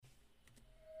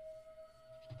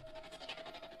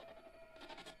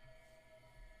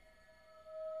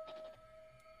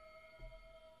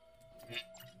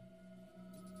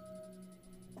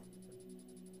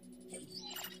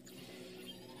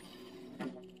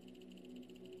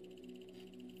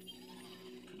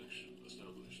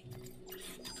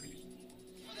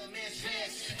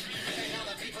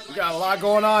We got a lot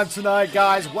going on tonight,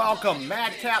 guys. Welcome,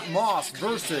 Madcap Moss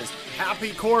versus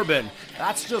Happy Corbin.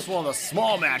 That's just one of the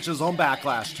small matches on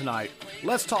Backlash tonight.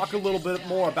 Let's talk a little bit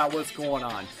more about what's going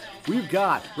on. We've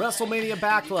got WrestleMania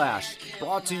Backlash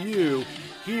brought to you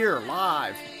here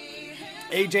live.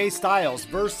 AJ Styles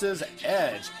versus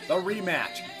Edge, the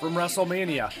rematch from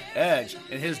WrestleMania. Edge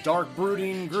and his dark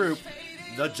brooding group,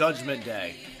 the Judgment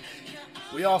Day.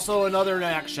 We also, in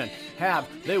action, have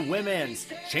the Women's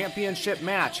Championship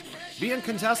match being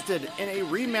contested in a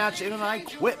rematch in an I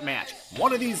Quit match.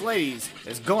 One of these ladies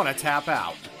is gonna tap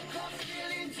out.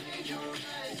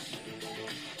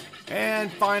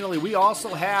 And finally, we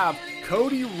also have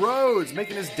Cody Rhodes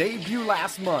making his debut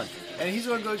last month. And he's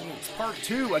going to go against part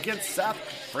 2 against Seth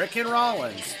frickin'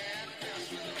 Rollins.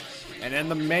 And in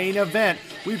the main event,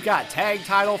 we've got tag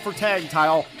title for tag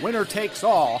title, winner takes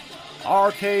all,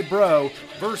 RK Bro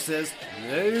versus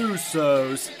the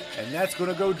Usos. And that's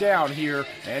going to go down here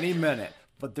any minute.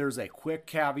 But there's a quick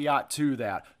caveat to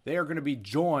that. They are going to be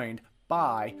joined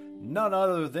by none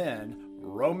other than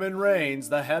Roman Reigns,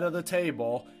 the head of the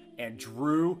table, and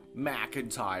Drew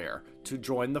McIntyre to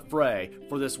join the fray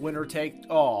for this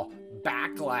winner-take-all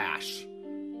Backlash.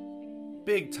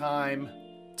 Big-time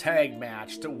tag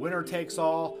match to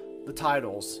winner-takes-all, the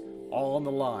titles, all on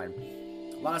the line.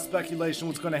 A lot of speculation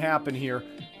what's going to happen here.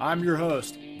 I'm your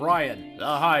host, Brian, the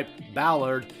Hype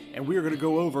Ballard, and we're going to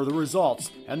go over the results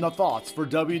and the thoughts for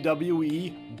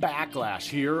WWE Backlash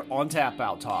here on Tap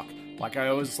Out Talk. Like I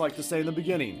always like to say in the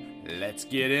beginning, let's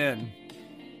get in.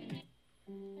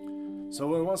 So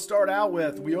we want to start out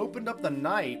with, we opened up the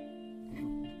night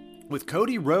with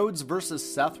Cody Rhodes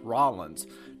versus Seth Rollins.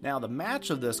 Now the match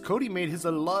of this, Cody made his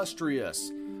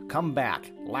illustrious comeback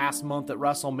last month at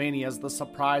WrestleMania as the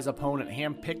surprise opponent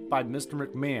handpicked by Mr.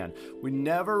 McMahon. We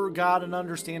never got an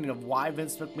understanding of why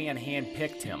Vince McMahon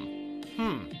handpicked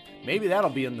him. Maybe that'll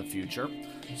be in the future.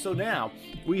 So now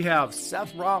we have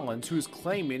Seth Rollins, who's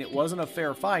claiming it wasn't a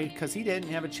fair fight because he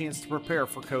didn't have a chance to prepare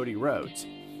for Cody Rhodes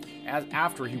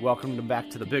after he welcomed him back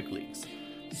to the big leagues.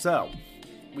 So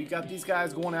we got these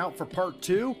guys going out for part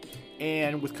 2,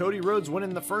 and with Cody Rhodes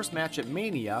winning the first match at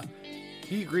Mania,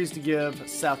 he agrees to give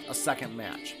Seth a second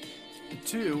match. The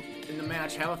two in the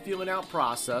match have a feeling out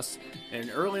process,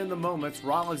 and early in the moments,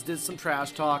 Rollins did some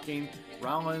trash talking.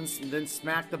 Rollins then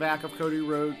smacked the back of Cody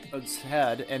Rhodes'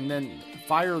 head and then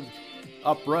fired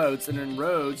up Rhodes, and then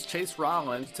Rhodes chased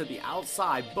Rollins to the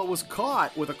outside, but was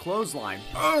caught with a clothesline.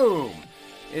 Boom!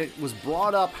 It was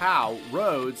brought up how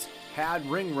Rhodes had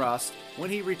ring rust when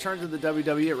he returned to the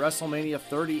WWE at WrestleMania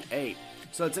 38.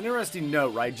 So it's an interesting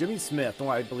note, right? Jimmy Smith, who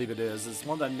I believe it is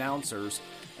one of the announcers.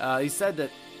 He said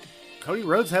that Cody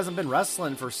Rhodes hasn't been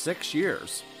wrestling for 6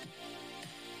 years.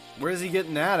 Where is he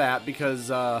getting that at? Because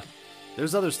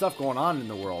there's other stuff going on in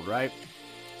the world, right?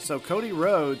 So Cody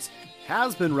Rhodes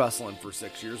has been wrestling for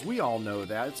 6 years. We all know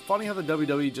that. It's funny how the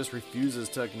WWE just refuses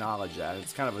to acknowledge that.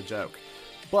 It's kind of a joke.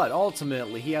 But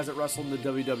ultimately, he hasn't wrestled in the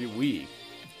WWE.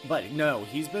 But no,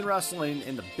 he's been wrestling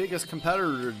in the biggest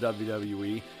competitor to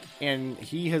WWE, and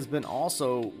he has been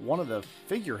also one of the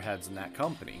figureheads in that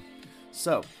company.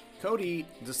 So, Cody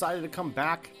decided to come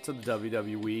back to the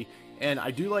WWE, and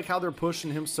I do like how they're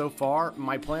pushing him so far.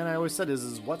 My plan, I always said,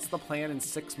 is what's the plan in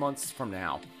 6 months from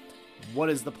now? What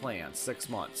is the plan? 6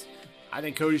 months. I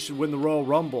think Cody should win the Royal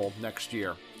Rumble next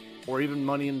year, or even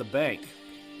Money in the Bank.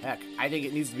 Heck, I think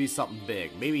it needs to be something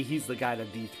big. Maybe he's the guy to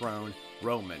dethrone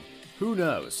Roman. Who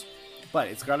knows? But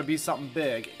it's got to be something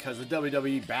big because the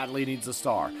WWE badly needs a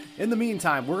star. In the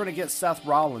meantime, we're going to get Seth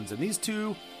Rollins. And these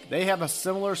two, they have a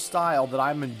similar style that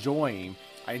I'm enjoying.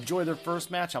 I enjoy their first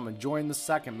match. I'm enjoying the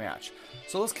second match.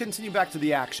 So let's continue back to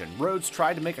the action. Rhodes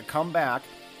tried to make a comeback,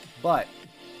 but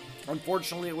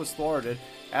unfortunately it was thwarted.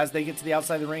 As they get to the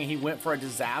outside of the ring, he went for a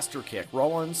disaster kick.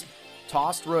 Rollins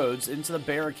tossed Rhodes into the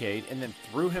barricade and then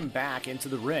threw him back into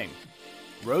the ring.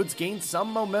 Rhodes gained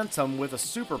some momentum with a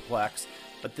superplex,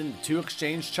 but then the two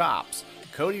exchanged chops.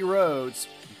 Cody Rhodes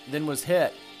then was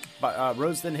hit, but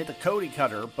Rhodes then hit the Cody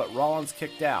Cutter, but Rollins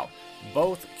kicked out.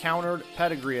 Both countered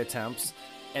pedigree attempts,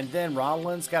 and then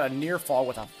Rollins got a near fall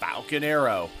with a Falcon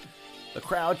Arrow. The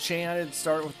crowd chanted,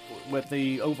 start with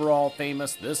the overall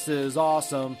famous, "This is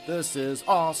awesome, this is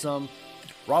awesome."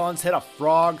 Rollins hit a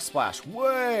frog splash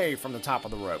way from the top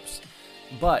of the ropes,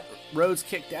 but Rhodes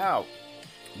kicked out.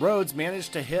 Rhodes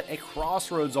managed to hit a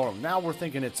crossroads on him. Now we're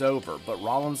thinking it's over, but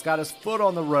Rollins got his foot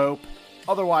on the rope.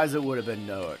 Otherwise, it would have been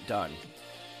done.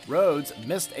 Rhodes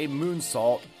missed a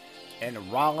moonsault,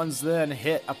 and Rollins then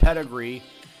hit a pedigree,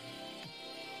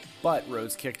 but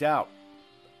Rhodes kicked out.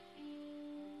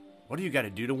 What do you got to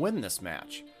do to win this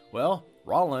match? Well,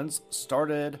 Rollins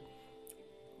started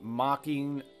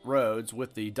mocking Rhodes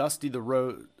with the Dusty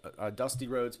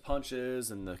Rhodes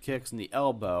punches and the kicks and the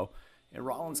elbow, and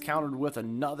Rollins countered with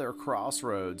another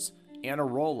crossroads and a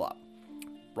roll-up.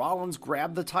 Rollins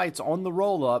grabbed the tights on the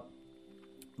roll-up,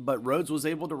 but Rhodes was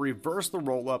able to reverse the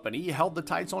roll-up, and he held the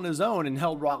tights on his own and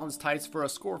held Rollins' tights for a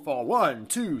score fall. 1,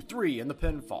 2, 3 in the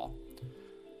pinfall.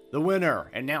 The winner,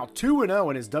 and now 2-0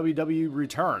 in his WWE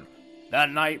return, the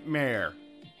Nightmare,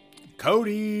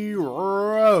 Cody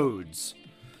Rhodes.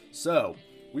 So,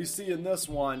 we see in this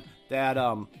one that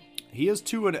he is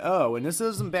 2-0, and this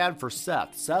isn't bad for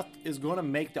Seth. Seth is going to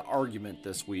make the argument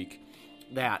this week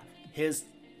that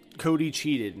Cody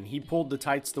cheated and he pulled the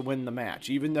tights to win the match.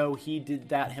 Even though he did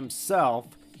that himself,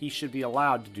 he should be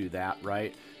allowed to do that,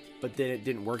 right? But then it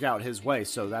didn't work out his way,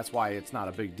 so that's why it's not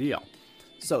a big deal.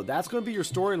 So that's going to be your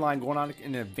storyline going on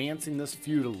and advancing this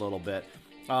feud a little bit.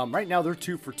 Right now they're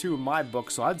 2 for 2 in my book,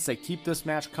 so I'd say keep this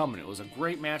match coming. It was a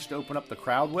great match to open up the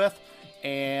crowd with,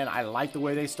 and I like the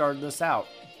way they started this out.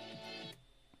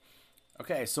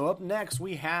 Okay, so up next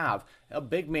we have a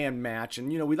big man match,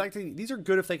 and these are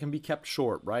good if they can be kept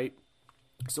short, right?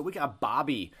 So we got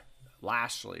Bobby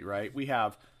Lashley, right? We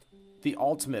have the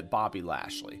ultimate Bobby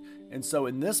Lashley. And so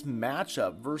in this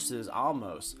matchup versus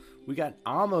Amos, we got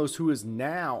Amos, who is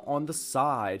now on the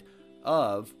side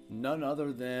of none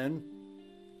other than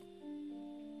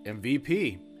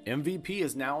MVP. MVP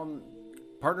is now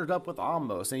partnered up with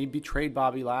Amos, and he betrayed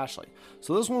Bobby Lashley.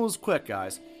 So this one was quick,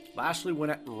 guys. Lashley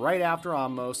went right after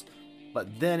Amos,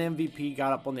 but then MVP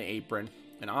got up on the apron,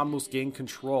 and Amos gained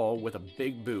control with a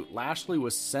big boot. Lashley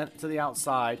was sent to the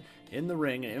outside in the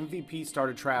ring, and MVP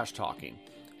started trash talking.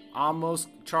 Amos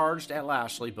charged at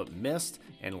Lashley, but missed,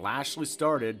 and Lashley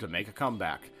started to make a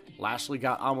comeback. Lashley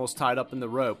got Amos tied up in the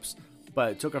ropes,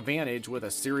 but took advantage with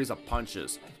a series of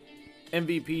punches.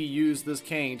 MVP used this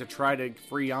cane to try to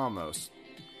free Amos.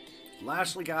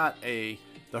 Lashley got the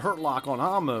hurt lock on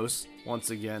Amos once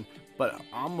again, but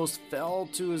Amos fell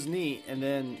to his knee, and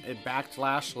then it backed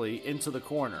Lashley into the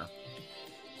corner.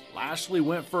 Lashley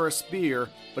went for a spear,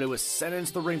 but it was sent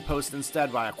into the ring post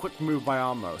instead by a quick move by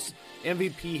Amos.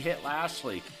 MVP hit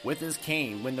Lashley with his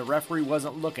cane when the referee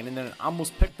wasn't looking, and then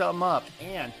Amos picked him up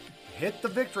and hit the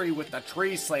victory with the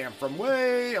tree slam from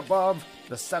way above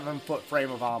the 7-foot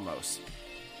frame of Amos.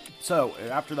 So,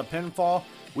 after the pinfall,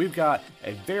 we've got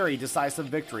a very decisive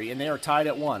victory, and they are tied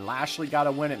at 1. Lashley got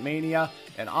a win at Mania,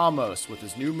 and Amos, with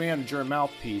his new manager and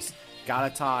mouthpiece,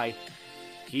 got a tie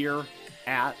here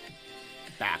at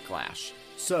Backlash.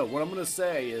 So, what I'm going to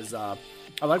say is, I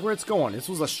like where it's going. This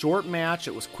was a short match.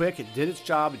 It was quick. It did its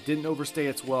job. It didn't overstay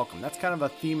its welcome. That's kind of a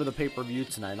theme of the pay-per-view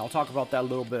tonight, and I'll talk about that a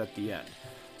little bit at the end.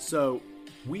 So,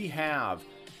 we have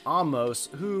Amos,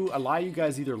 who a lot of you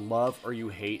guys either love or you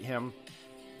hate him.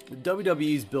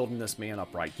 WWE's building this man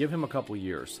up right. Give him a couple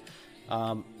years.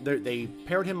 They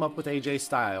paired him up with AJ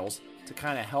Styles to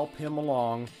kind of help him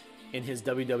along in his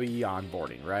WWE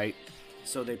onboarding, right?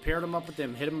 So they paired him up with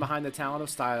him, hit him behind the talent of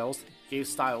Styles, gave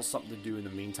Styles something to do in the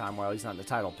meantime while he's not in the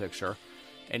title picture.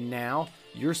 And now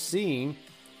you're seeing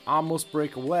Amos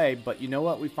break away, but you know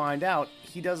what? We find out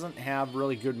he doesn't have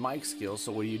really good mic skills,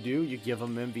 so what do? You give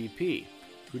him MVP,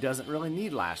 who doesn't really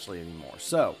need Lashley anymore.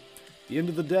 So, at the end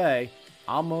of the day,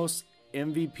 Amos,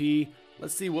 MVP,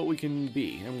 let's see what we can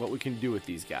be and what we can do with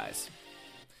these guys.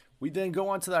 We then go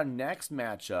on to our next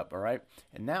matchup, all right?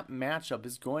 And that matchup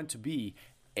is going to be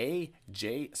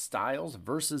AJ Styles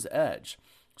versus Edge.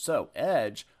 So,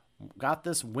 Edge got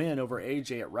this win over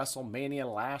AJ at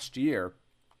WrestleMania last year.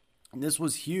 And this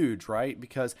was huge, right?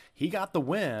 Because he got the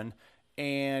win,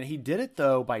 and he did it,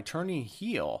 though, by turning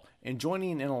heel and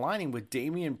joining and aligning with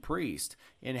Damian Priest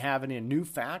and having a new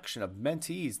faction of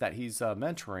mentees that he's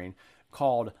mentoring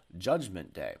called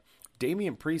Judgment Day.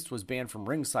 Damian Priest was banned from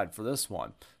ringside for this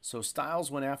one. So Styles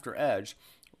went after Edge.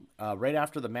 Right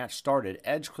after the match started,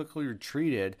 Edge quickly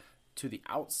retreated to the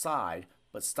outside,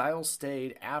 but Styles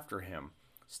stayed after him.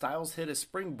 Styles hit a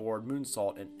springboard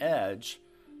moonsault, and Edge,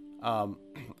 on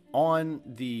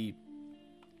the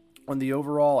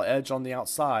overall Edge on the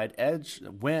outside, Edge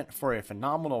went for a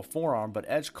phenomenal forearm, but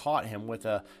Edge caught him with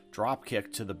a drop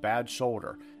kick to the bad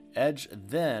shoulder. Edge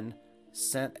then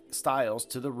sent Styles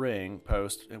to the ring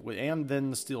post and then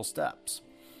the steel steps.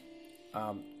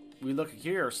 We look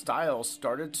here, Styles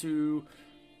started to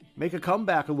make a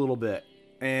comeback a little bit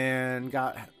and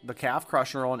got the calf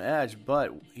crusher on Edge,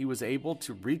 but he was able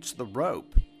to reach the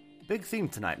rope. Big theme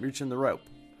tonight, reaching the rope.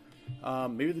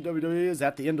 Maybe the WWE is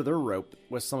at the end of their rope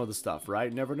with some of the stuff,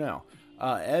 right? Never know.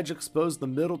 Edge exposed the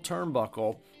middle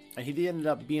turnbuckle, and he ended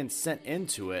up being sent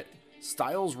into it.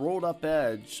 Styles rolled up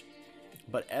Edge,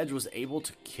 but Edge was able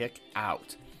to kick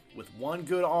out. With one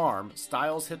good arm,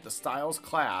 Styles hit the Styles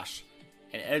Clash,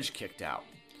 and Edge kicked out.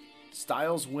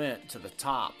 Styles went to the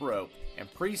top rope,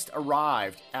 and Priest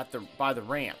arrived by the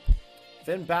ramp.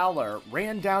 Finn Balor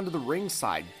ran down to the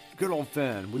ringside. Good old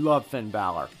Finn. We love Finn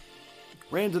Balor.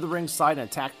 Ran to the ringside and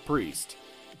attacked Priest.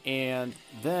 And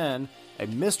then a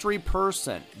mystery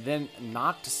person then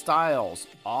knocked Styles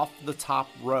off the top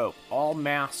rope, all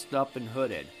masked up and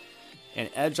hooded. And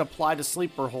Edge applied a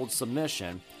sleeper hold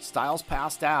submission. Styles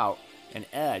passed out, and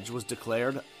Edge was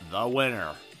declared the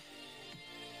winner.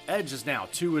 Edge is now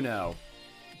 2-0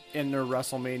 in their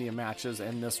WrestleMania matches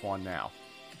and this one now.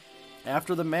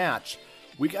 After the match,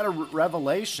 we got a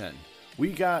revelation.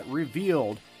 We got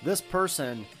revealed this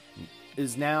person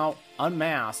is now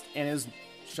unmasked and is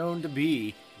shown to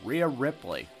be Rhea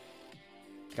Ripley.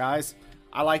 Guys,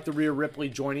 I like the Rhea Ripley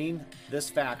joining this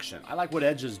faction. I like what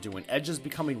Edge is doing. Edge is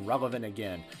becoming relevant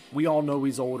again. We all know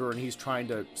he's older and he's trying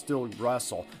to still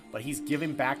wrestle, but he's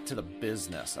giving back to the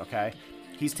business, okay?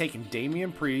 He's taken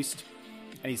Damian Priest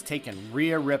and he's taken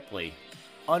Rhea Ripley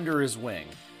under his wing.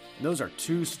 And those are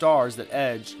two stars that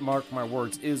Edge, mark my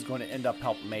words, is going to end up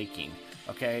help making.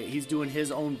 Okay, he's doing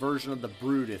his own version of the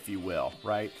Brood, if you will,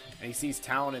 right? And he sees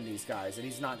talent in these guys, and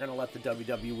he's not going to let the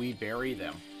WWE bury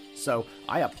them. So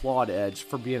I applaud Edge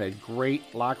for being a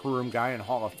great locker room guy and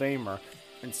Hall of Famer,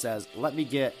 and says, let me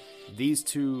get these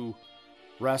two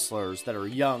wrestlers that are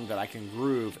young that I can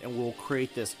groove, and we'll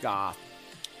create this goth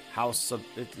house of,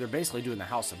 they're basically doing the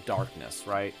House of Darkness,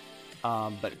 right?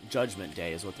 But Judgment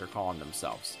Day is what they're calling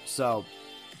themselves. So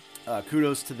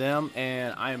kudos to them,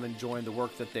 and I am enjoying the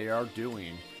work that they are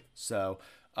doing. So,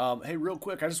 hey, real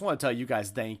quick, I just want to tell you guys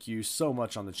thank you so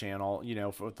much on the channel, you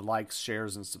know, for the likes,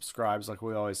 shares, and subscribes, like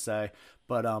we always say.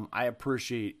 But I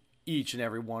appreciate each and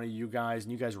every one of you guys,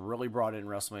 and you guys really brought in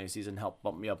WrestleMania season, helped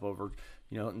bump me up over,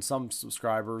 you know, and some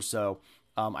subscribers. So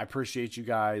I appreciate you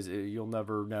guys. You'll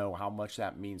never know how much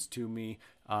that means to me.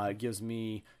 It gives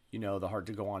me, you know, the heart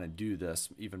to go on and do this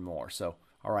even more. So,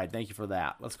 all right, thank you for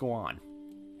that. Let's go on.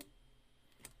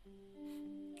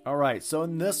 All right, so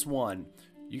in this one,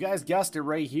 you guys guessed it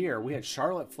right here. We had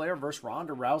Charlotte Flair versus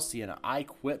Ronda Rousey in an I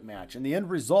Quit match. And the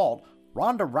end result,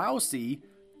 Ronda Rousey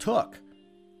took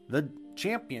the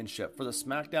championship for the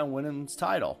SmackDown Women's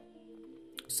title.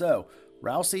 So,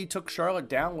 Rousey took Charlotte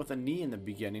down with a knee in the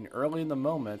beginning, early in the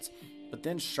moments, but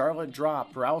then Charlotte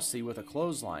dropped Rousey with a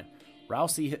clothesline.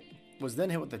 Rousey was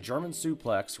then hit with a German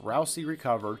suplex. Rousey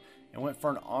recovered and went for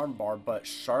an armbar, but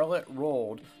Charlotte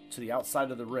rolled to the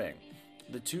outside of the ring.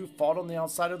 The two fought on the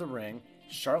outside of the ring.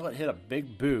 Charlotte hit a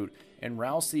big boot, and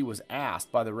Rousey was asked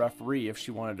by the referee if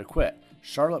she wanted to quit.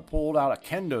 Charlotte pulled out a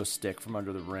kendo stick from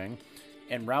under the ring,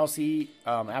 and Rousey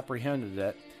apprehended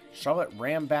it. Charlotte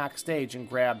ran backstage and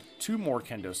grabbed two more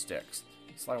kendo sticks.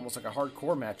 It's like almost like a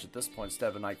hardcore match at this point instead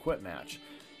of an I Quit match.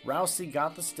 Rousey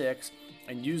got the sticks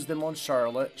and used them on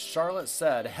Charlotte. Charlotte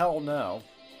said, hell no,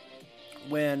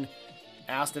 when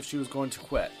asked if she was going to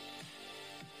quit.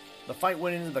 The fight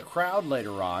went into the crowd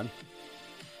later on,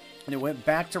 and it went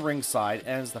back to ringside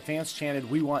as the fans chanted,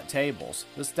 "We want tables."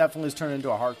 This definitely has turned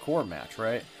into a hardcore match,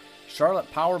 right?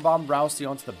 Charlotte powerbombed Rousey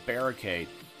onto the barricade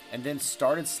and then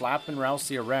started slapping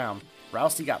Rousey around.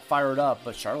 Rousey got fired up,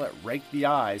 but Charlotte raked the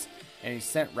eyes, and he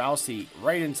sent Rousey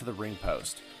right into the ring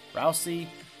post. Rousey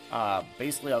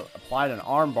basically applied an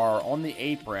armbar on the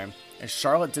apron, and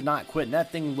Charlotte did not quit, and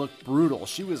that thing looked brutal.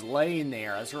 She was laying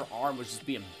there as her arm was just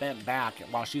being bent back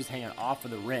while she was hanging off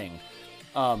of the ring.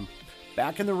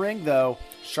 Back in the ring, though,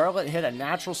 Charlotte hit a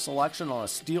natural selection on a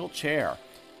steel chair,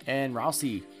 and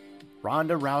Ronda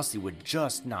Rousey would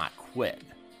just not quit.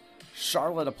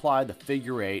 Charlotte applied the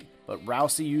figure eight, but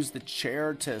Rousey used the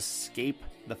chair to escape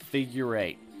the figure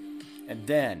eight. And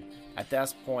then, at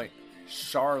this point,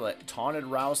 Charlotte taunted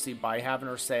Rousey by having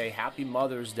her say Happy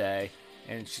Mother's Day,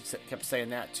 and she kept saying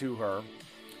that to her.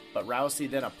 But Rousey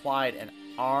then applied an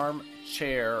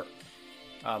armchair.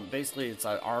 Basically, it's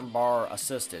an armbar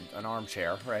assisted, an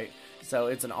armchair, right? So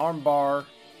it's an armbar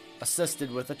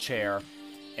assisted with a chair,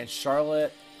 and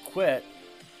Charlotte quit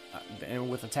and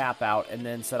with a tap out, and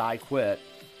then said I quit.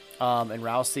 And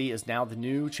Rousey is now the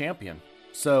new champion.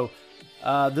 So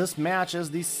this match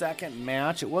is the second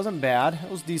match. It wasn't bad.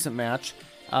 It was a decent match.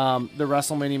 The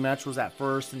WrestleMania match was at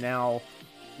first, and now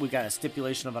we got a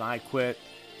stipulation of an I quit.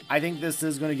 I think this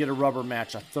is going to get a rubber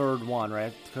match, a third one,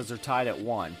 right? Because they're tied at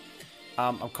 1.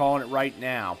 I'm calling it right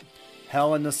now.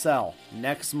 Hell in the Cell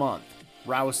next month.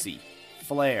 Rousey,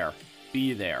 Flair,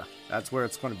 be there. That's where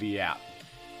it's going to be at.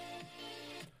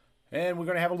 And we're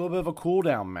going to have a little bit of a cool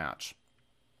down match.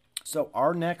 So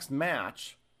our next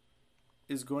match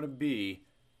is going to be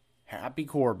Happy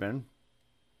Corbin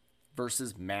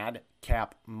versus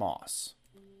Madcap Moss.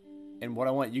 And what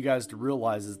I want you guys to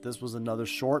realize is this was another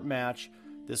short match.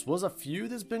 This was a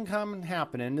feud that's been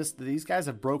happening. These guys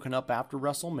have broken up after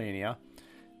WrestleMania.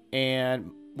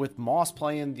 And with Moss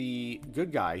playing the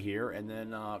good guy here, and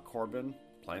then Corbin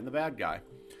playing the bad guy.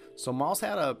 So Moss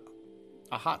had a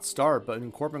hot start, but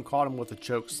then Corbin caught him with a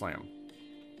choke slam.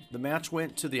 The match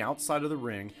went to the outside of the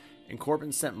ring, and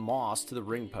Corbin sent Moss to the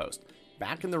ring post.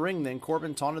 Back in the ring then,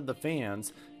 Corbin taunted the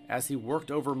fans as he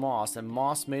worked over Moss, and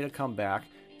Moss made a comeback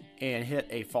and hit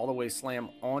a fall-away slam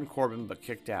on Corbin, but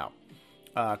kicked out.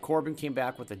 Corbin came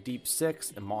back with a deep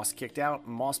six, and Moss kicked out.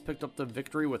 Moss picked up the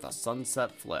victory with a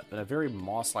sunset flip in a very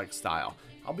Moss-like style.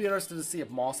 I'll be interested to see if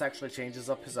Moss actually changes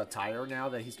up his attire now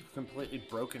that he's completely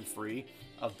broken free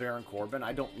of Baron Corbin.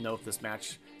 I don't know if this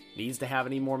match needs to have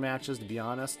any more matches, to be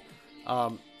honest.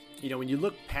 When you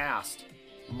look past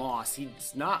Moss,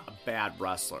 he's not a bad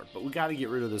wrestler, but we got to get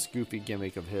rid of this goofy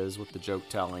gimmick of his with the joke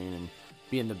telling and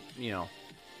being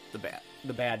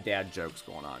the bad dad jokes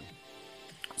going on.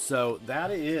 So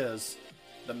that is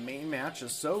the main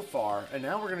matches so far, and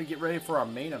now we're going to get ready for our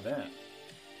main event.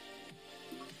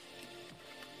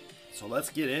 So let's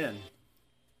get in.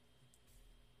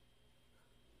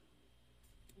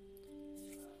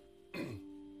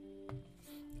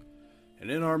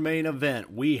 And in our main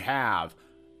event, we have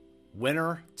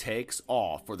winner takes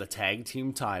all for the tag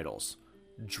team titles.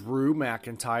 Drew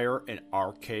McIntyre and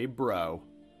RK Bro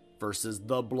versus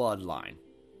The Bloodline,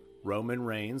 Roman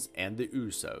Reigns and the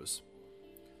Usos.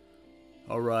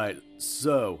 Alright,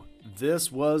 so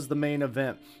this was the main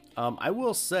event. I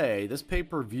will say, this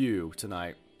pay-per-view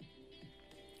tonight,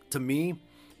 to me,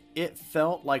 it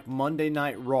felt like Monday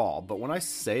Night Raw. But when I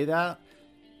say that,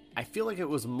 I feel like it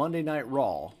was Monday Night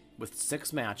Raw with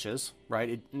 6 matches, right?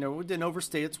 It didn't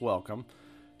overstay its welcome.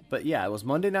 But yeah, it was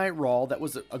Monday Night Raw. That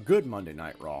was a good Monday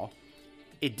Night Raw.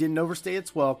 It didn't overstay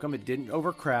its welcome. It didn't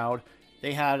overcrowd.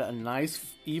 They had a nice,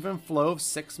 even flow of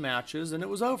 6 matches, and it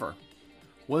was over.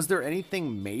 Was there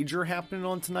anything major happening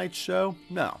on tonight's show?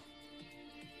 No.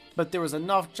 But there was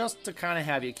enough just to kind of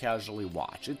have you casually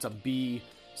watch. It's a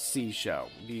B-C show.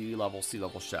 B-level,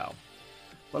 C-level show.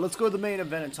 But let's go to the main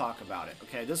event and talk about it.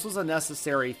 Okay, this was a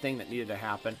necessary thing that needed to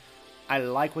happen. I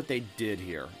like what they did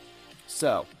here.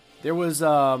 So, there was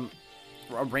a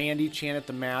Randy chant at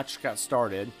the match got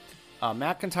started.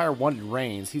 McIntyre wanted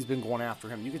Reigns. He's been going after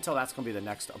him. You can tell that's going to be the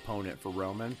next opponent for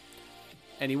Roman.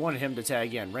 And he wanted him to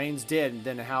tag in. Reigns did, and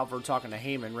then however, talking to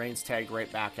Heyman, Reigns tagged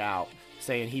right back out,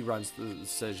 saying he runs the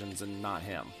decisions and not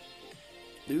him.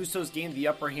 The Usos gained the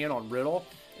upper hand on Riddle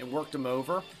and worked him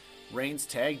over. Reigns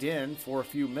tagged in for a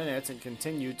few minutes and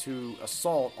continued to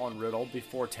assault on Riddle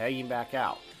before tagging back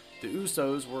out. The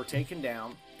Usos were taken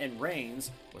down, and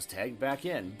Reigns was tagged back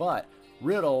in, but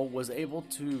Riddle was able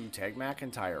to tag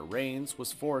McIntyre. Reigns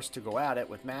was forced to go at it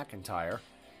with McIntyre,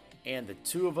 and the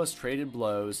two of us traded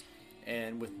blows,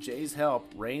 and with Jay's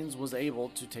help, Reigns was able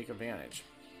to take advantage.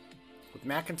 With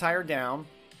McIntyre down,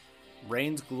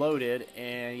 Reigns gloated,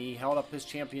 and he held up his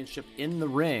championship in the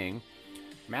ring.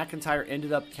 McIntyre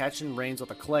ended up catching Reigns with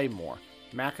a Claymore.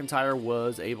 McIntyre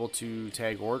was able to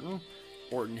tag Orton.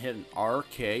 Orton hit an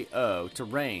RKO to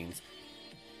Reigns,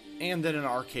 and then an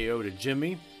RKO to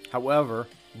Jimmy. However,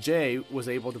 Jay was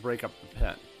able to break up the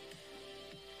pin.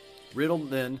 Riddle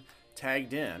then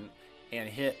tagged in and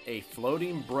hit a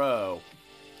floating bro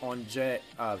on Jay,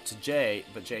 to Jay,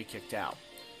 but Jay kicked out.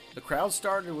 The crowd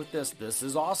started with this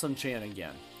is awesome chant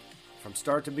again. From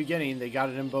start to beginning, they got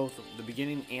it in both the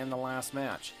beginning and the last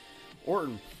match.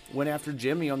 Orton went after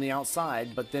Jimmy on the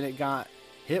outside, but then it got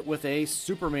hit with a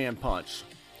Superman punch.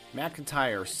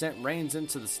 McIntyre sent Reigns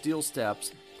into the steel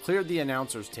steps, cleared the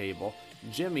announcer's table.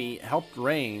 Jimmy helped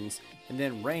Reigns, and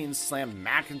then Reigns slammed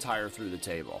McIntyre through the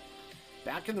table.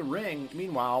 Back in the ring,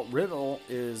 meanwhile, Riddle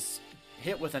is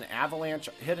hit an avalanche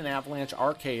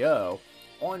RKO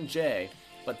on Jay,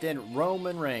 but then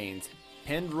Roman Reigns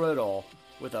pinned Riddle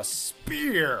with a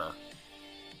spear.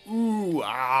 Ooh,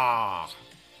 ah.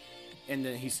 And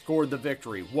then he scored the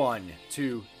victory. 1,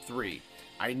 2, 3.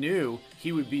 I knew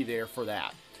he would be there for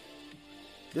that.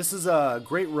 This is a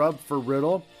great rub for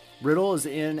Riddle. Riddle is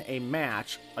in a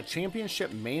match, a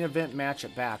championship main event match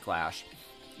at Backlash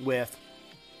with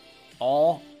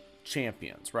all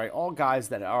champions, right? All guys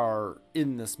that are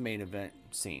in this main event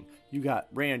scene. You got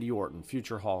Randy Orton,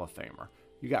 future Hall of Famer.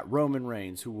 You got Roman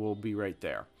Reigns, who will be right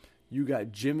there. You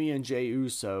got Jimmy and Jay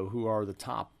Uso, who are the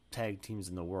top tag teams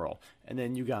in the world. And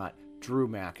then you got Drew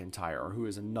McIntyre, who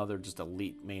is another just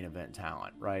elite main event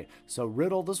talent, right? So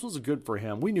Riddle, this was good for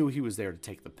him. We knew he was there to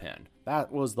take the pin.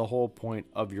 That was the whole point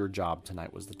of your job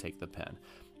tonight, was to take the pin.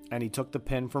 And he took the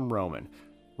pin from Roman.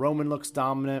 Roman looks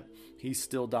dominant. He's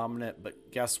still dominant,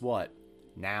 but guess what?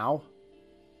 Now,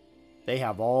 They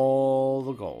have all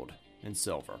the gold and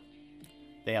silver.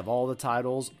 They have all the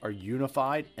titles, are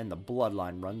unified, and the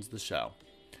bloodline runs the show.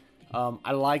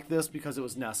 I like this because it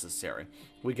was necessary.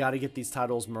 We got to get these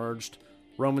titles merged.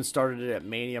 Roman started it at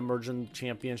Mania, merging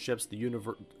championships, the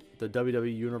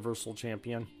WWE Universal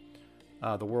Champion,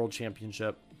 the World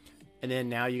Championship. And then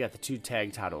now you got the 2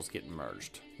 tag titles getting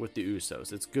merged with the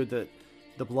Usos. It's good that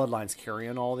the bloodline's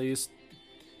carrying all these.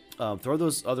 Throw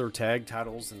those other tag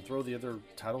titles and throw the other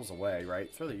titles away,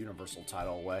 right? Throw the Universal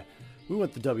title away. We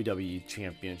want the WWE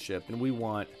Championship, and we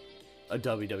want a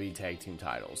WWE Tag Team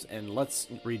titles. And let's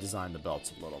redesign the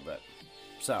belts a little bit.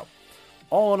 So,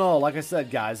 all in all, like I said,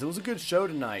 guys, it was a good show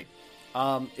tonight.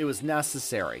 It was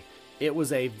necessary. It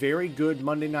was a very good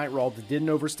Monday Night Raw that didn't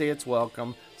overstay its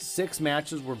welcome. 6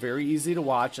 matches were very easy to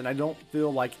watch, and I don't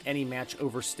feel like any match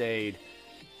overstayed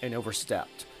and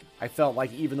overstepped. I felt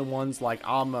like even the ones like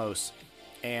Amos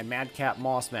and Madcap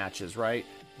Moss matches, right?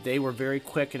 They were very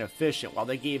quick and efficient, while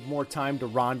they gave more time to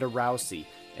Ronda Rousey,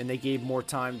 and they gave more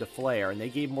time to Flair, and they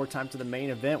gave more time to the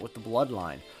main event with the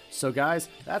Bloodline. So guys,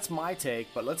 that's my take,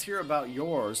 but let's hear about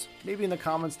yours, maybe in the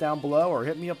comments down below, or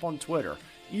hit me up on Twitter.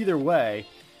 Either way,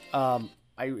 I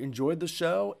enjoyed the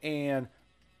show, and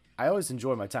I always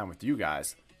enjoy my time with you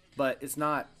guys, but it's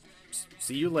not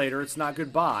see you later, it's not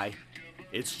goodbye,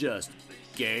 it's just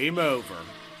game over.